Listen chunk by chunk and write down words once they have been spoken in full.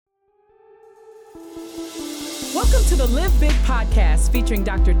Welcome to the Live Big podcast featuring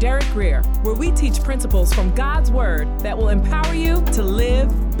Dr. Derek Grier, where we teach principles from God's Word that will empower you to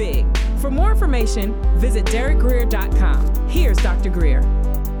live big. For more information, visit derekgrier.com. Here's Dr. Grier.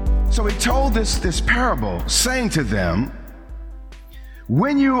 So he told this parable, saying to them,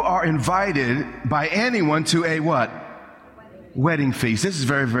 when you are invited by anyone to a what? Wedding feast. This is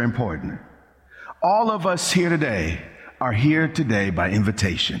very, very important. All of us here today are here today by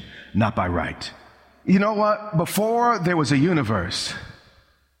invitation, not by right. You know what? Before there was a universe,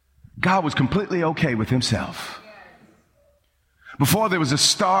 God was completely okay with himself. Before there was a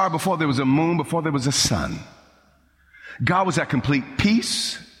star, before there was a moon, before there was a sun, God was at complete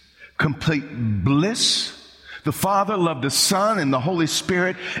peace, complete bliss. The Father loved the Son and the Holy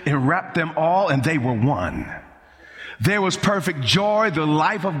Spirit enwrapped them all, and they were one. There was perfect joy. The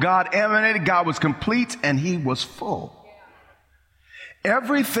life of God emanated. God was complete, and he was full.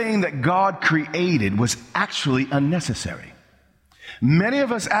 Everything that God created was actually unnecessary. Many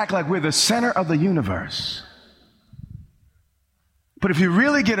of us act like we're the center of the universe. But if you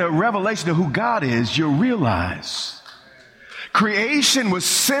really get a revelation of who God is, you'll realize creation was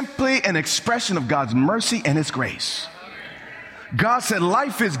simply an expression of God's mercy and his grace. God said,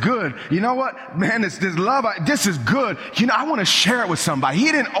 life is good. You know what? Man, this love, this is good. You know, I want to share it with somebody.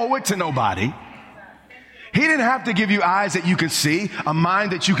 He didn't owe it to nobody. He didn't have to give you eyes that you can see, a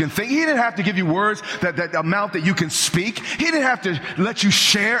mind that you can think. He didn't have to give you words, that a mouth that you can speak. He didn't have to let you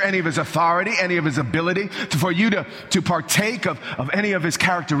share any of his authority, any of his ability, for you to partake of any of his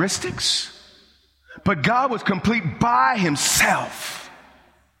characteristics. But God was complete by himself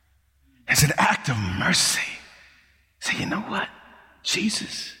as an act of mercy. Say, you know what?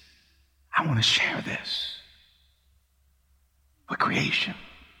 Jesus, I want to share this with creation.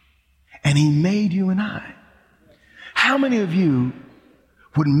 And he made you and I. How many of you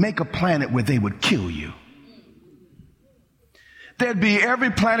would make a planet where they would kill you? There'd be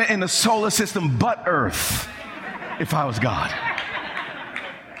every planet in the solar system but Earth if I was God.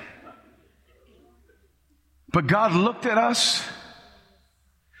 But God looked at us,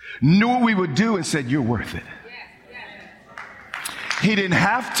 knew what we would do, and said, you're worth it. He didn't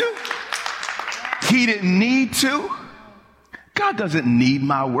have to. He didn't need to. God doesn't need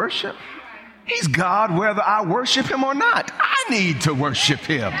my worship. He's God whether I worship him or not. I need to worship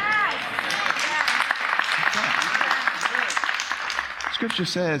him. Scripture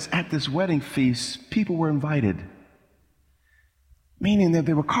says at this wedding feast, people were invited, meaning that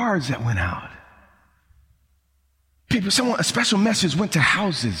there were cards that went out. A special message went to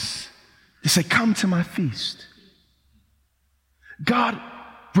houses to say, come to my feast. God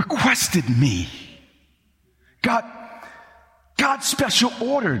requested me. God special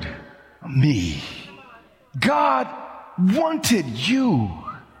ordered me. God wanted you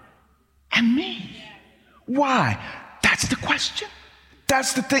and me. Why? That's the question.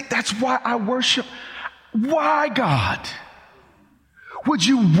 That's the thing. That's why I worship. Why, God? Would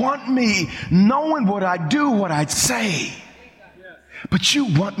you want me knowing what I do, what I'd say? But you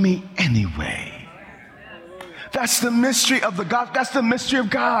want me anyway. That's the mystery of the God. That's the mystery of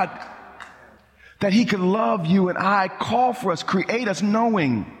God. That he could love you and I, call for us, create us,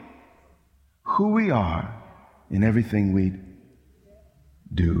 knowing who we are in everything we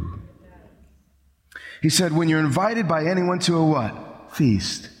do. He said, when you're invited by anyone to a what?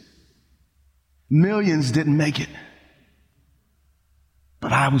 Feast. Millions didn't make it.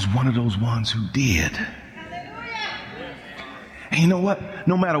 But I was one of those ones who did. And you know what?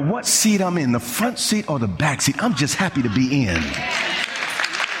 No matter what seat I'm in, the front seat or the back seat, I'm just happy to be in.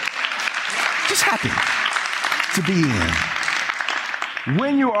 Just happy to be in.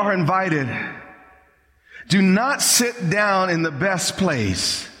 When you are invited, do not sit down in the best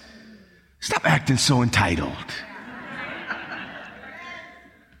place. Stop acting so entitled.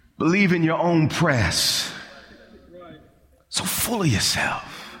 Believe in your own press. So full of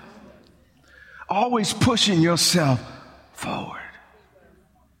yourself. Always pushing yourself forward.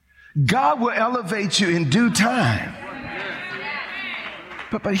 God will elevate you in due time.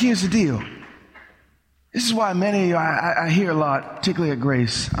 But here's the deal. This is why many of you, I hear a lot, particularly at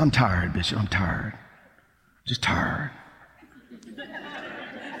Grace, I'm tired, Bishop, I'm tired. Just tired.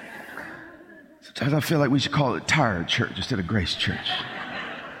 Sometimes I feel like we should call it Tired Church instead of Grace Church.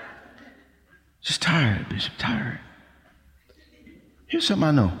 Just tired, Bishop, tired. Here's something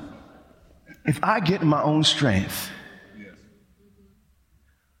I know. If I get in my own strength,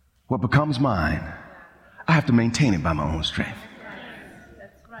 what becomes mine, I have to maintain it by my own strength.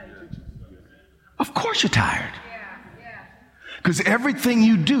 Of course you're tired. Because everything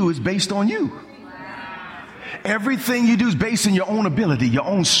you do is based on you. Everything you do is based on your own ability, your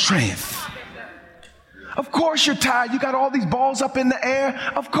own strength. Of course you're tired. You got all these balls up in the air.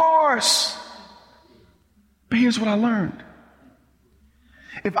 Of course. But here's what I learned.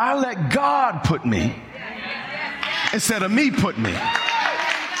 If I let God put me instead of me put me,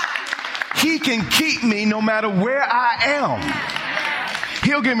 He can keep me no matter where I am.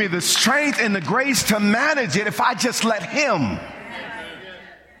 He'll give me the strength and the grace to manage it if I just let Him.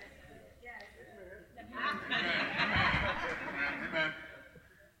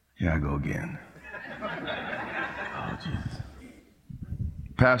 Here I go again. Oh, Jesus.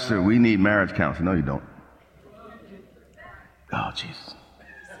 Pastor, we need marriage counseling. No, you don't. Oh, Jesus.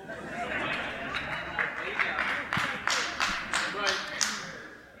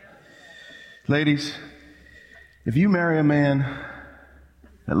 Ladies, if you marry a man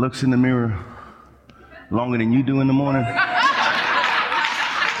that looks in the mirror longer than you do in the morning,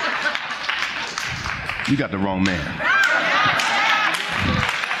 you got the wrong man.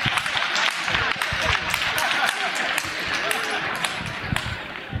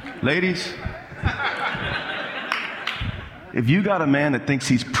 Ladies, if you got a man that thinks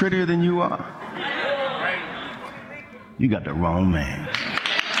he's prettier than you are, you got the wrong man.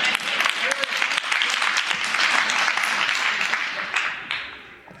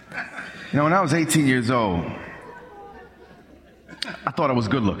 You know, when I was 18 years old, I thought I was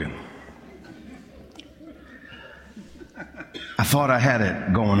good looking. I thought I had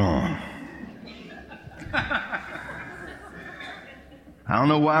it going on. I don't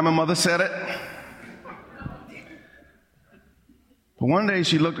know why my mother said it. But one day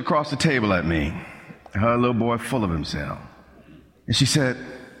she looked across the table at me, her little boy full of himself. And she said,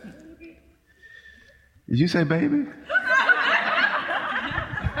 "Did you say baby?"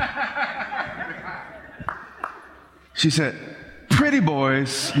 She said, "Pretty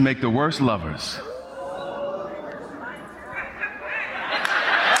boys make the worst lovers."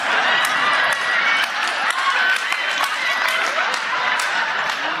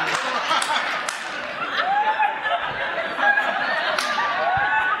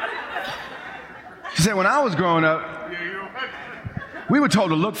 She said, when I was growing up, we were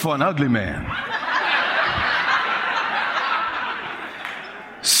told to look for an ugly man.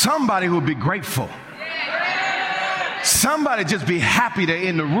 Somebody who would be grateful. Somebody just be happy they're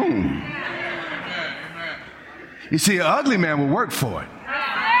in the room. You see, an ugly man will work for it.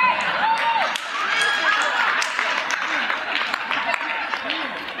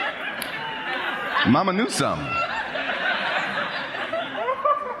 Mama knew something.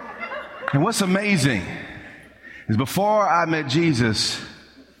 And what's amazing is before I met Jesus,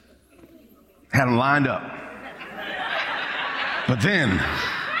 I had him lined up. But then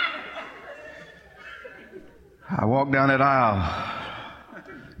I walked down that aisle,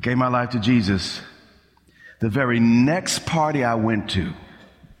 gave my life to Jesus. The very next party I went to,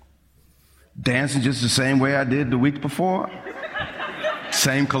 dancing just the same way I did the week before,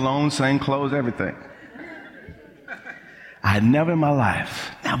 same cologne, same clothes, everything. I had never in my life,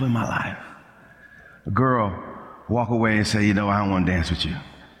 a girl walk away and say, "You know, I don't want to dance with you."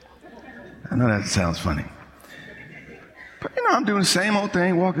 I know that sounds funny. But, you know, I'm doing the same old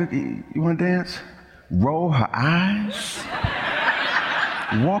thing. You want to dance? Roll her eyes,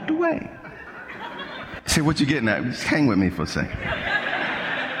 walked away. Say, "What you getting at?" Just hang with me for a second.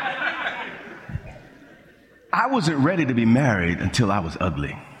 I wasn't ready to be married until I was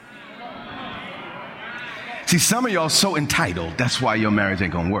ugly. See, some of y'all so entitled, that's why your marriage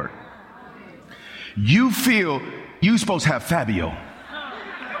ain't gonna work. You feel you supposed to have Fabio.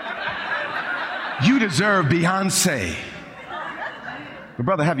 You deserve Beyonce. But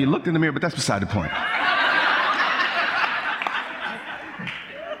brother, have you looked in the mirror? But that's beside the point.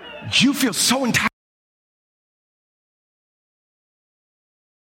 You feel so entitled.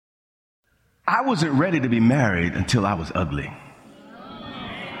 I wasn't ready to be married until I was ugly.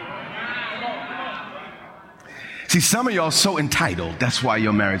 See, some of y'all so entitled, that's why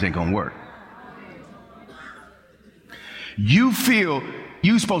your marriage ain't gonna work. You feel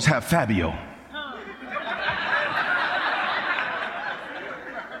you supposed to have Fabio.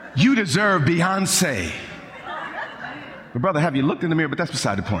 You deserve Beyonce. But brother, have you looked in the mirror? But that's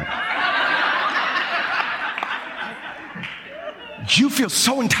beside the point. You feel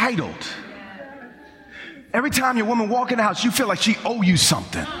so entitled. Every time your woman walk in the house, you feel like she owe you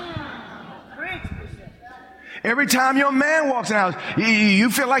something. Every time your man walks in the house,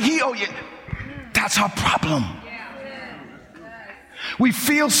 you feel like he owe you. That's our problem. We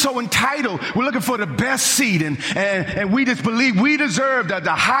feel so entitled. We're looking for the best seat, and we just believe we deserve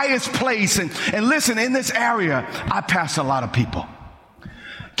the highest place. And listen, in this area, I pass a lot of people.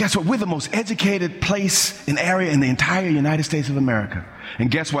 Guess what? We're the most educated place and area in the entire United States of America.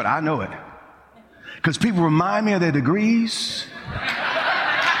 And guess what? I know it. Because people remind me of their degrees.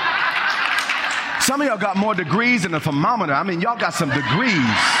 Some of y'all got more degrees than a thermometer. I mean, y'all got some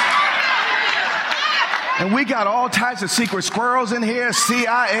degrees. And we got all types of secret squirrels in here,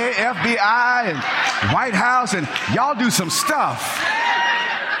 CIA, FBI, and White House, and y'all do some stuff.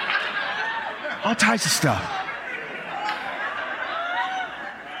 All types of stuff.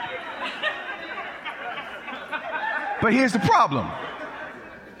 But here's the problem.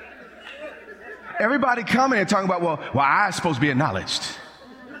 Everybody coming and talking about, well, I'm supposed to be acknowledged.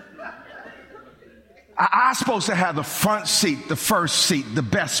 I'm supposed to have the front seat, the first seat, the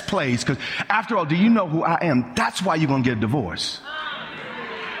best place. Because after all, do you know who I am? That's why you're going to get a divorce.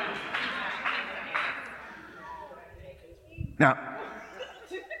 Now,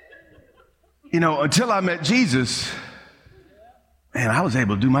 until I met Jesus, man, I was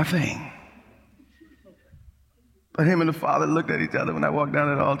able to do my thing. But him and the Father looked at each other when I walked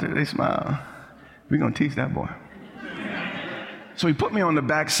down that altar. They smiled. We're going to teach that boy. So he put me on the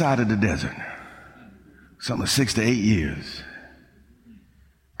backside of the desert. Something like 6 to 8 years.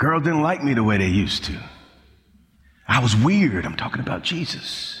 Girls didn't like me the way they used to. I was weird. I'm talking about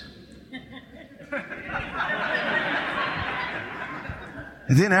Jesus.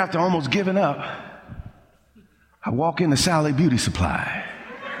 And then after almost giving up, I walk into Sally Beauty Supply.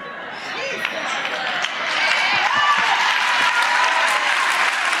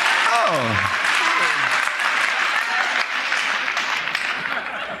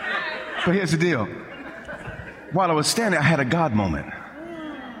 But here's the deal. While I was standing, I had a God moment.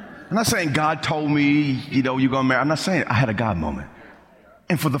 I'm not saying God told me, you're going to marry. I'm not saying I had a God moment.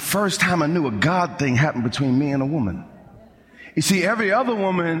 And for the first time, I knew a God thing happened between me and a woman. You see, every other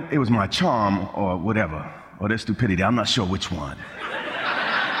woman, it was my charm or whatever, or their stupidity. I'm not sure which one.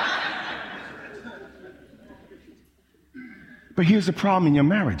 But here's the problem in your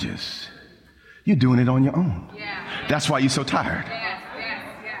marriages. You're doing it on your own. Yeah. That's why you're so tired. Yes.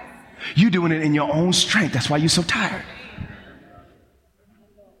 You're doing it in your own strength. That's why you're so tired.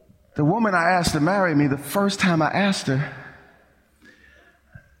 The woman I asked to marry me, the first time I asked her,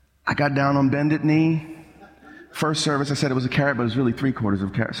 I got down on bended knee. First service, I said it was a carrot, but it was really 3/4 of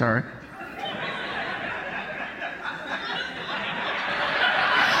a carrot. Sorry.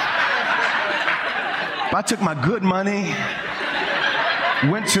 I took my good money,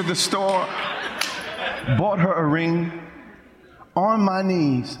 went to the store, bought her a ring, on my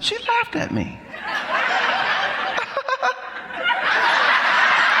knees. She laughed at me.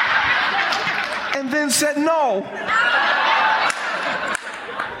 And then said no.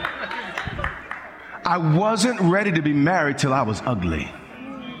 I wasn't ready to be married till I was ugly.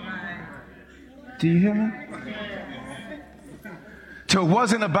 Do you hear me? Till it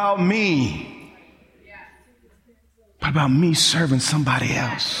wasn't about me, but about me serving somebody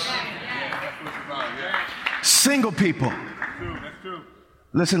else. Single people.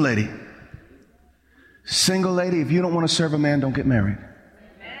 Listen, lady. Single lady, if you don't want to serve a man, don't get married.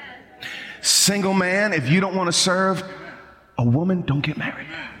 Single man, if you don't want to serve a woman, don't get married.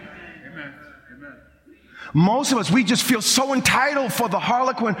 Most of us, we just feel so entitled for the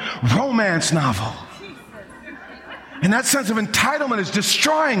Harlequin romance novel. And that sense of entitlement is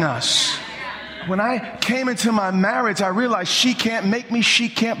destroying us. When I came into my marriage, I realized she can't make me, she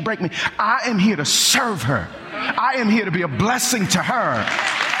can't break me. I am here to serve her. I am here to be a blessing to her.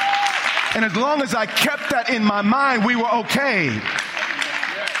 And as long as I kept that in my mind, we were okay.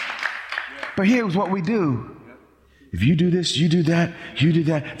 But here's what we do. If you do this, you do that,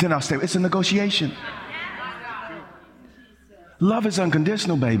 then I'll stay. It's a negotiation. Love is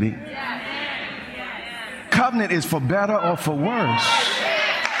unconditional, baby. Covenant is for better or for worse.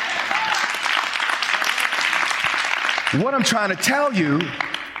 What I'm trying to tell you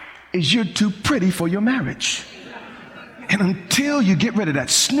is you're too pretty for your marriage. And until you get rid of that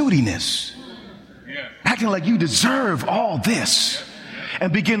snootiness, acting like you deserve all this,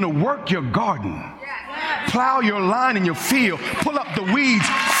 and begin to work your garden, plow your line in your field, pull up the weeds,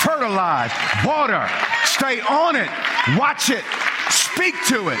 fertilize, water, stay on it, watch it, speak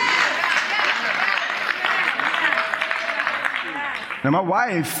to it. Now, my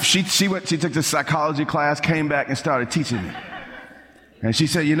wife, she took the psychology class, came back and started teaching me. And she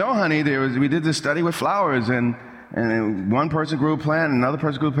said, honey, we did this study with flowers, and one person grew a plant, another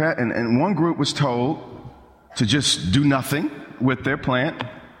person grew a plant, and one group was told to just do nothing with their plant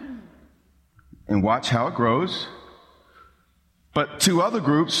and watch how it grows. But two other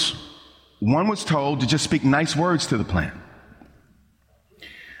groups, one was told to just speak nice words to the plant.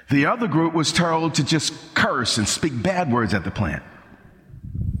 The other group was told to just curse and speak bad words at the plant.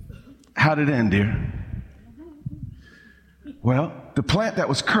 How did it end, dear? Well, the plant that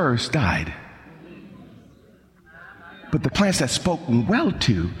was cursed died. but the plants that spoken well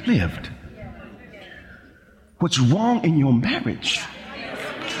to lived. What's wrong in your marriage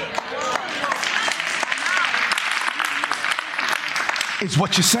is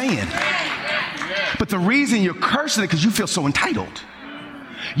what you're saying. But the reason you're cursing it because you feel so entitled.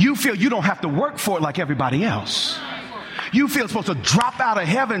 You feel you don't have to work for it like everybody else. You feel supposed to drop out of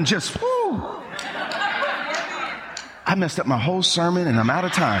heaven just, whoo. I messed up my whole sermon and I'm out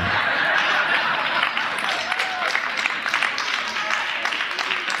of time.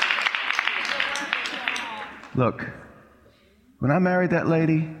 Look, when I married that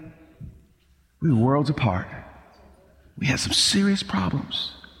lady, we were worlds apart. We had some serious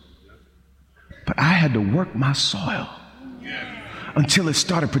problems. But I had to work my soil until it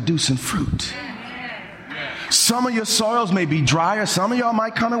started producing fruit. Some of your soils may be drier. Some of y'all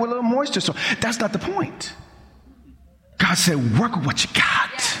might come in with a little moisture. So that's not the point. God said, work with what you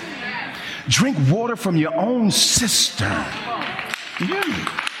got. Drink water from your own cistern. You hear me?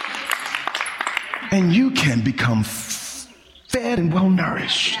 And you can become fed and well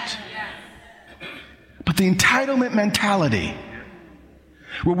nourished. But the entitlement mentality,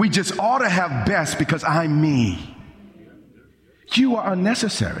 where we just ought to have best because I'm me, you are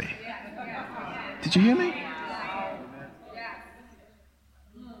unnecessary. Did you hear me?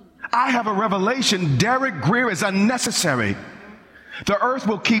 I have a revelation. Derek Grier is unnecessary. The earth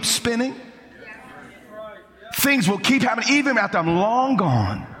will keep spinning. Things will keep happening even after I'm long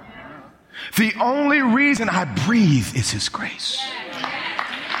gone. The only reason I breathe is His grace.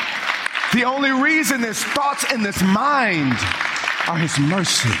 The only reason there's thoughts in this mind are His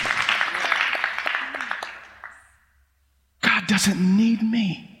mercy. God doesn't need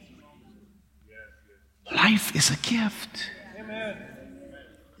me. Life is a gift.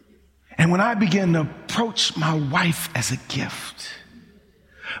 And when I begin to approach my wife as a gift,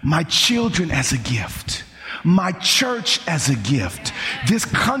 my children as a gift, my church as a gift, this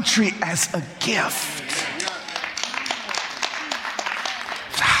country as a gift,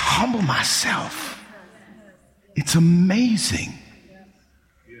 I humble myself. It's amazing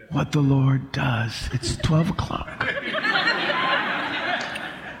what the Lord does. It's 12 o'clock.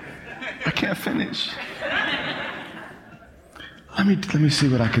 I can't finish. Let me see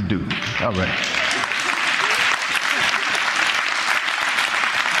what I could do. All right.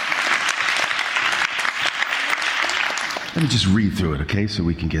 Let me just read through it, okay, so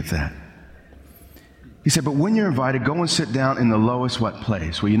we can get that. He said, but when you're invited, go and sit down in the lowest what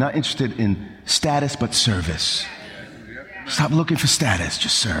place, where you're not interested in status but service. Stop looking for status,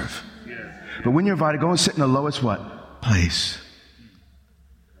 just serve. But when you're invited, go and sit in the lowest what place.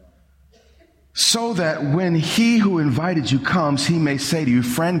 So that when he who invited you comes, he may say to you,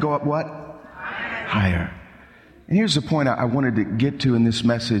 friend, go up what? Higher. And here's the point I wanted to get to in this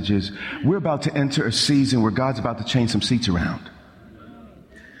message is we're about to enter a season where God's about to change some seats around.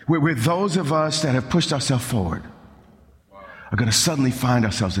 Where those of us that have pushed ourselves forward are going to suddenly find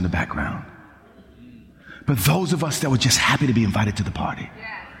ourselves in the background. But those of us that were just happy to be invited to the party,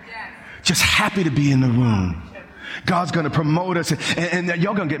 just happy to be in the room, God's going to promote us and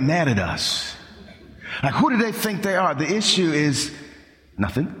y'all going to get mad at us. Like, who do they think they are? The issue is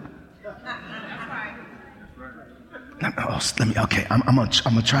nothing. I'm going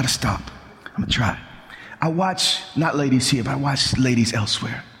to try to stop. I'm going to try. I watch, not ladies here, but I watch ladies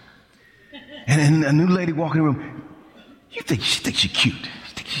elsewhere. And a new lady walking in the room, she thinks she's cute.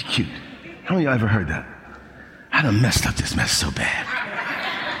 She thinks she's cute. How many of y'all ever heard that? I done messed up this mess so bad.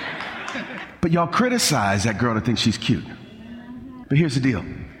 But y'all criticize that girl that thinks she's cute. But here's the deal.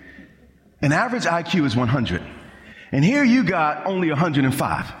 An average IQ is 100. And here you got only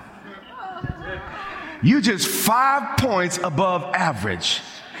 105. You just 5 points above average.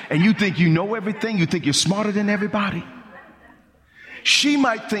 And you think you know everything. You think you're smarter than everybody. She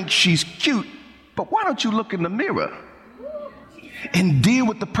might think she's cute, but why don't you look in the mirror and deal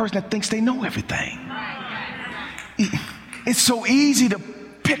with the person that thinks they know everything? It's so easy to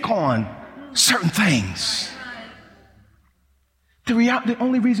pick on certain things. The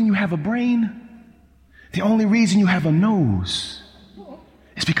only reason you have a brain, the only reason you have a nose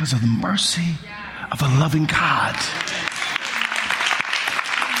is because of the mercy of a loving God.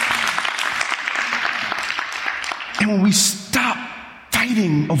 And when we stop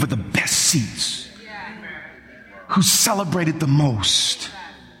fighting over the best seats, who celebrated the most,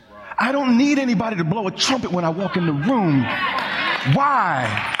 I don't need anybody to blow a trumpet when I walk in the room.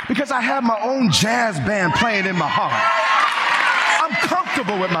 Why? Because I have my own jazz band playing in my heart. I'm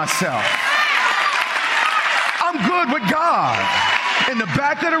comfortable with myself. I'm good with God. In the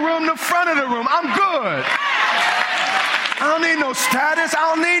back of the room, the front of the room, I'm good. I don't need no status. I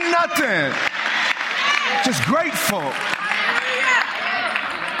don't need nothing. Just grateful.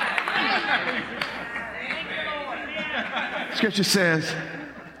 Scripture says,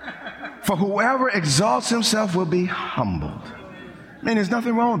 for whoever exalts himself will be humbled. Man, there's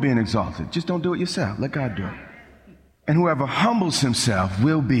nothing wrong with being exalted. Just don't do it yourself. Let God do it. And whoever humbles himself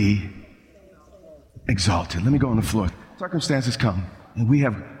will be exalted. Let me go on the floor. Circumstances come, and we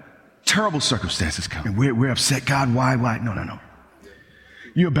have terrible circumstances come. And we're upset. God, why? No.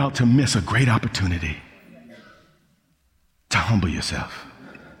 You're about to miss a great opportunity to humble yourself.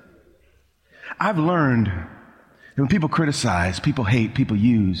 I've learned that when people criticize, people hate, people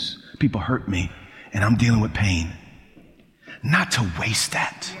use, people hurt me, and I'm dealing with pain, not to waste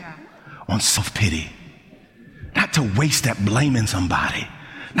that on self-pity, not to waste that blaming somebody,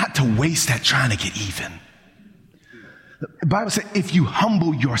 not to waste that trying to get even. The Bible says if you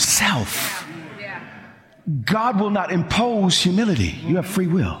humble yourself, God will not impose humility. You have free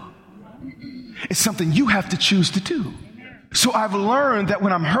will. It's something you have to choose to do. So I've learned that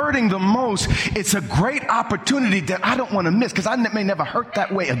when I'm hurting the most, it's a great opportunity that I don't want to miss because I may never hurt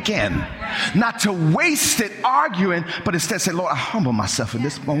that way again. Not to waste it arguing, but instead say, Lord, I humble myself in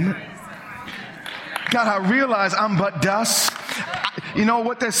this moment. God, I realize I'm but dust. You know,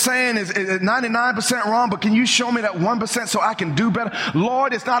 what they're saying is 99% wrong, but can you show me that 1% so I can do better?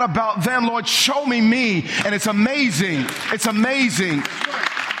 Lord, it's not about them. Lord, show me. And it's amazing. It's amazing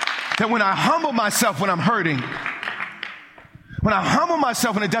that when I humble myself when I'm hurting, when I humble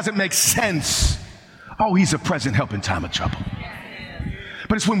myself when it doesn't make sense, oh, he's a present help in time of trouble.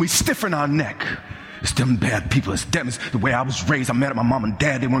 But it's when we stiffen our neck. It's them bad people. It's them. It's the way I was raised. I'm mad at my mom and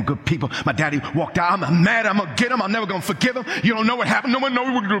dad. They weren't good people. My daddy walked out. I'm mad. I'm going to get him. I'm never going to forgive him. You don't know what happened. No one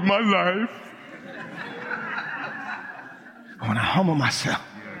knows what with my life. But when I humble myself,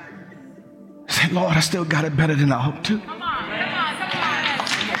 I say, Lord, I still got it better than I hoped to.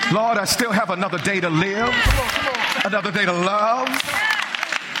 Lord, I still have another day to live. Another day to love.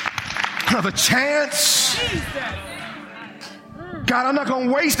 Another chance. God, I'm not going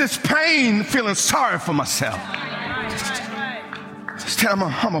to waste this pain feeling sorry for myself. Instead, I'm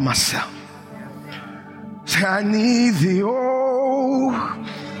going to humble myself. Say, I need thee, oh,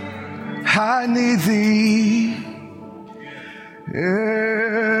 I need thee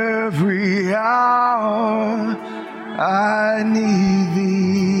every hour. I need thee.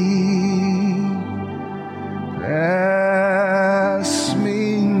 Pass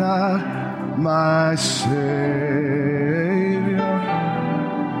me not, my Savior.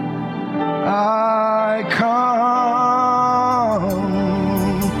 I come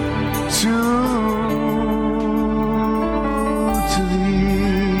to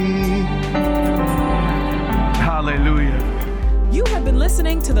thee. Hallelujah. You have been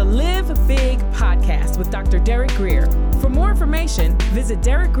listening to the Live Big podcast with Dr. Derek Grier. For more information, visit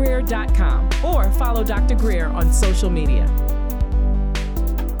DerekGrier.com or follow Dr. Grier on social media.